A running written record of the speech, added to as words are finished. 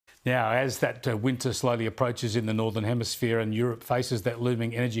Now, as that winter slowly approaches in the Northern Hemisphere and Europe faces that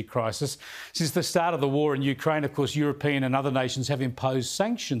looming energy crisis, since the start of the war in Ukraine, of course, European and other nations have imposed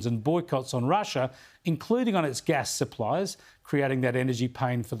sanctions and boycotts on Russia, including on its gas supplies, creating that energy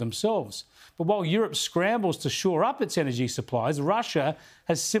pain for themselves. But while Europe scrambles to shore up its energy supplies, Russia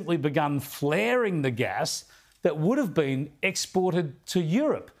has simply begun flaring the gas that would have been exported to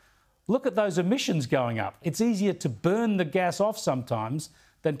Europe. Look at those emissions going up. It's easier to burn the gas off sometimes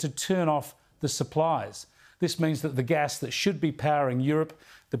than to turn off the supplies. This means that the gas that should be powering Europe,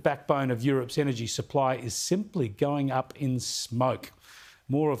 the backbone of Europe's energy supply, is simply going up in smoke.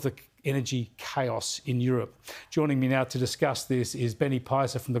 More of the energy chaos in Europe. Joining me now to discuss this is Benny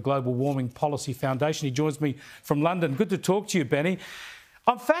Peiser from the Global Warming Policy Foundation. He joins me from London. Good to talk to you, Benny.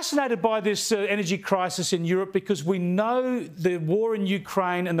 I'm fascinated by this energy crisis in Europe because we know the war in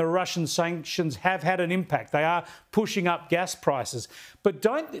Ukraine and the Russian sanctions have had an impact. They are pushing up gas prices. But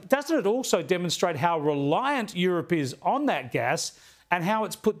doesn't it also demonstrate how reliant Europe is on that gas and how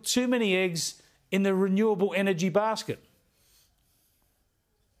it's put too many eggs in the renewable energy basket?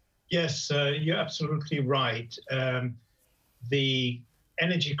 Yes, you're absolutely right. The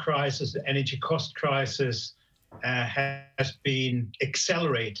energy crisis, the energy cost crisis, has been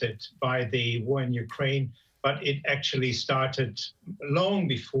accelerated by the war in Ukraine, but it actually started long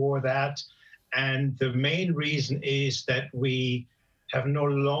before that. And the main reason is that we have no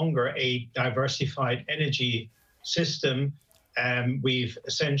longer a diversified energy system. We've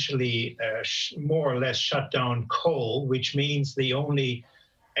essentially more or less shut down coal, which means the only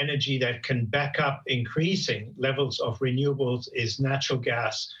energy that can back up increasing levels of renewables is natural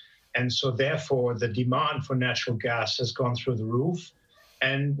gas. And so therefore, the demand for natural gas has gone through the roof.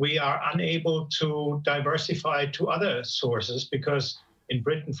 And we are unable to diversify to other sources because in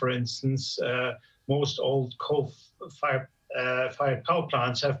Britain, for instance, most old coal-fired power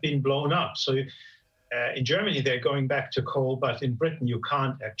plants have been blown up. So in Germany, they're going back to coal, but in Britain, you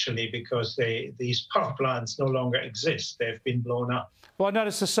can't actually because these power plants no longer exist. They've been blown up. Well, I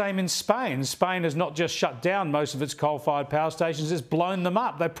noticed the same in Spain. Spain has not just shut down most of its coal-fired power stations, it's blown them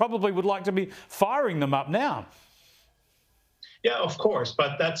up. They probably would like to be firing them up now. Yeah, of course,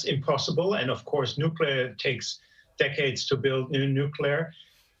 but that's impossible. And of course, nuclear takes decades to build new nuclear.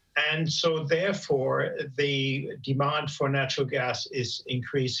 And so therefore, the demand for natural gas is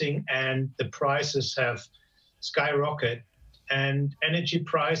increasing and the prices have skyrocketed. And energy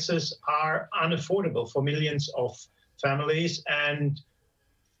prices are unaffordable for millions of families and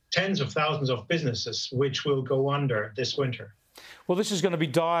tens of thousands of businesses, which will go under this winter. Well, this is going to be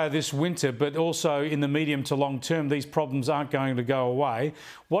dire this winter, but also in the medium to long term, these problems aren't going to go away.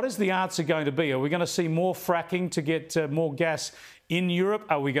 What is the answer going to be? Are we going to see more fracking to get more gas in Europe?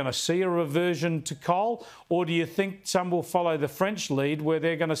 Are we going to see a reversion to coal? Or do you think some will follow the French lead where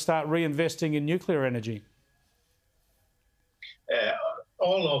they're going to start reinvesting in nuclear energy?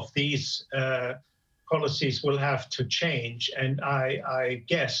 All of these policies will have to change. And I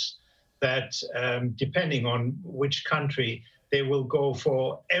guess that depending on which country, they will go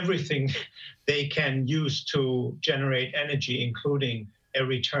for everything they can use to generate energy, including a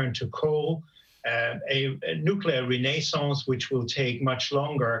return to coal, a nuclear renaissance, which will take much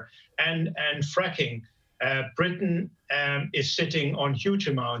longer, and fracking. Britain is sitting on huge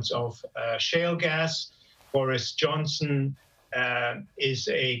amounts of shale gas. Boris Johnson is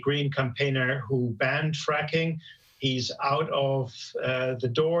a Green campaigner who banned fracking. He's out of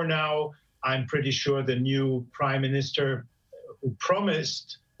the door now. I'm pretty sure the new Prime Minister who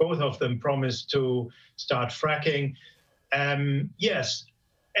promised, both of them promised to start fracking. Yes,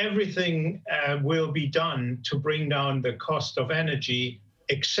 everything will be done to bring down the cost of energy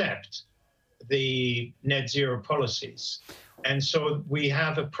except the net zero policies. And so we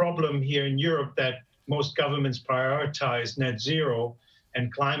have a problem here in Europe that most governments prioritize net zero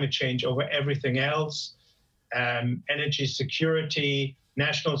and climate change over everything else. Energy security,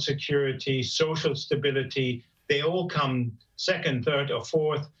 national security, social stability, they all come second, third, or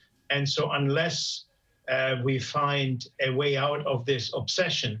fourth. And so unless we find a way out of this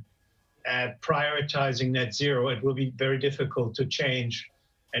obsession, prioritizing net zero, it will be very difficult to change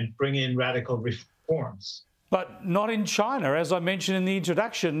and bring in radical reforms. But not in China. As I mentioned in the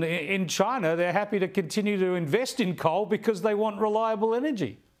introduction, in China, they're happy to continue to invest in coal because they want reliable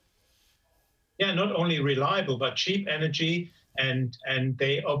energy. Yeah, not only reliable, but cheap energy. And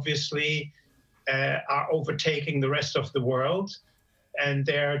they obviously are overtaking the rest of the world. And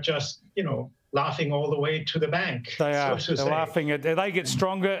they're just, laughing all the way to the bank. They are. They're laughing at. They get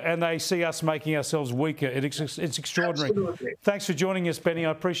stronger and they see us making ourselves weaker. It's extraordinary. Absolutely. Thanks for joining us, Benny.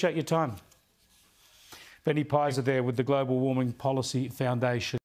 I appreciate your time. Benny Peiser there with the Global Warming Policy Foundation.